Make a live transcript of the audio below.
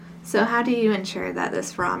So how do you ensure that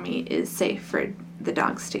this raw meat is safe for the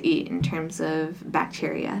dogs to eat in terms of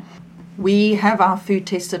bacteria? We have our food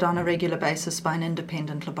tested on a regular basis by an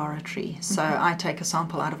independent laboratory. So I take a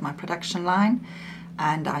sample out of my production line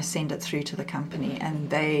and I send it through to the company, and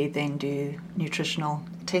they then do nutritional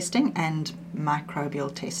testing and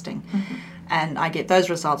microbial testing. And I get those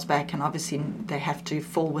results back, and obviously they have to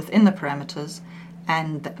fall within the parameters,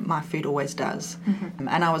 and my food always does.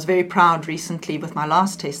 And I was very proud recently with my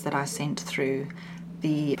last test that I sent through.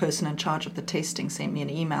 The person in charge of the testing sent me an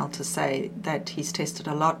email to say that he's tested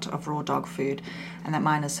a lot of raw dog food and that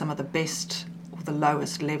mine is some of the best or the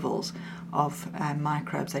lowest levels of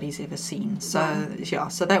microbes that he's ever seen. So,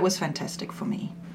 so that was fantastic for me.